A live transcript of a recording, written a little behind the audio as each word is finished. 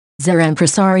Zer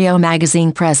Empresario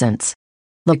magazine presents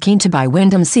La Quinta by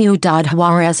Wyndham Ciudad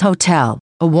Juarez Hotel,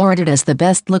 awarded as the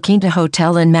best La Quinta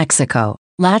hotel in Mexico,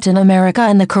 Latin America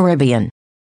and the Caribbean.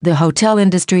 The hotel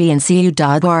industry in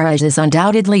Ciudad Juarez is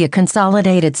undoubtedly a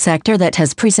consolidated sector that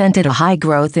has presented a high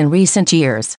growth in recent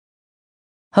years.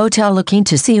 Hotel La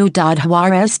Quinta Ciudad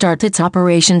Juarez started its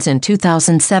operations in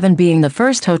 2007, being the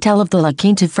first hotel of the La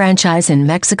Quinta franchise in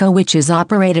Mexico, which is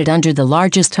operated under the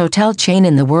largest hotel chain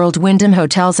in the world, Wyndham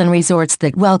Hotels and Resorts,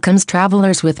 that welcomes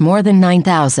travelers with more than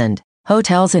 9,000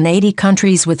 hotels in 80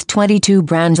 countries with 22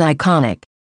 brands iconic.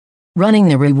 Running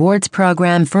the rewards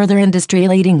program, further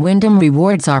industry-leading Wyndham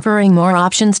Rewards, offering more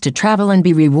options to travel and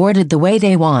be rewarded the way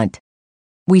they want.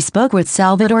 We spoke with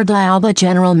Salvador de Alba,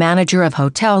 General Manager of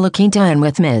Hotel La Quinta, and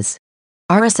with Ms.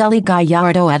 Araceli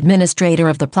Gallardo, Administrator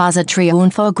of the Plaza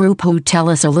Triunfo Group, who tell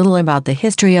us a little about the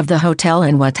history of the hotel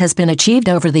and what has been achieved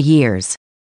over the years.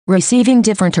 Receiving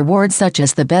different awards such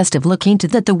as the Best of La Quinta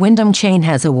that the Wyndham chain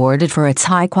has awarded for its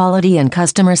high quality and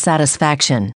customer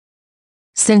satisfaction.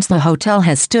 Since the hotel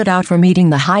has stood out for meeting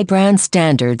the high brand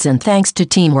standards and thanks to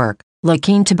teamwork, La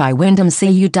Quinta by Wyndham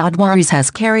Ciudad Juarez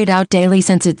has carried out daily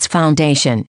since its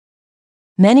foundation.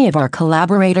 Many of our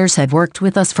collaborators have worked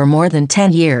with us for more than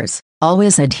 10 years,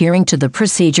 always adhering to the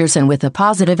procedures and with a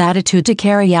positive attitude to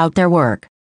carry out their work.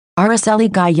 Araceli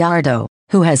Gallardo,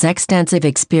 who has extensive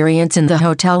experience in the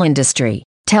hotel industry,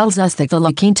 tells us that the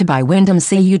La Quinta by Wyndham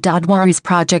Ciudad Juarez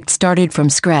project started from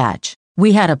scratch.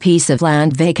 We had a piece of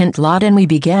land, vacant lot, and we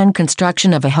began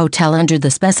construction of a hotel under the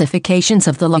specifications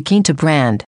of the La Quinta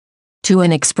brand. To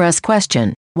an express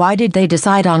question, why did they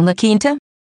decide on La Quinta?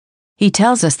 He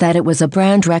tells us that it was a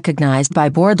brand recognized by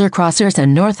border crossers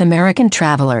and North American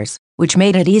travelers, which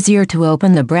made it easier to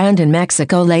open the brand in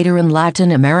Mexico, later in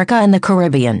Latin America and the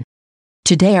Caribbean.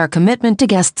 Today our commitment to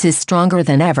guests is stronger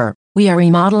than ever. We are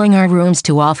remodeling our rooms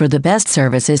to offer the best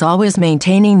services, always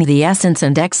maintaining the essence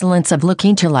and excellence of La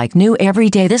Quinta like new every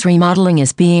day. This remodeling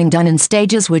is being done in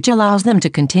stages, which allows them to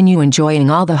continue enjoying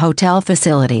all the hotel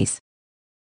facilities.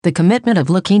 The commitment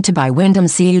of La Quinta by Wyndham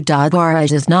Ciudad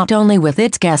Juarez is not only with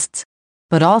its guests,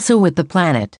 but also with the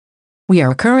planet. We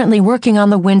are currently working on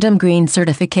the Wyndham Green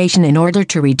certification in order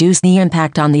to reduce the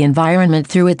impact on the environment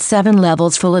through its 7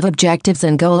 levels full of objectives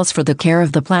and goals for the care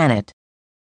of the planet.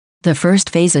 The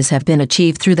first phases have been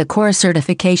achieved through the core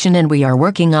certification, and we are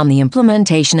working on the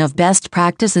implementation of best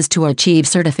practices to achieve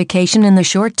certification in the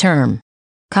short term.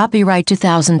 Copyright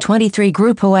 2023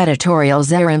 Grupo Editorial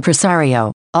Zer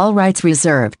Empresario, all rights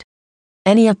reserved.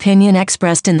 Any opinion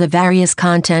expressed in the various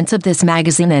contents of this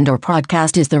magazine and/or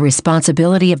podcast is the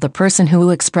responsibility of the person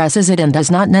who expresses it and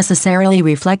does not necessarily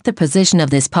reflect the position of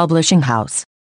this publishing house.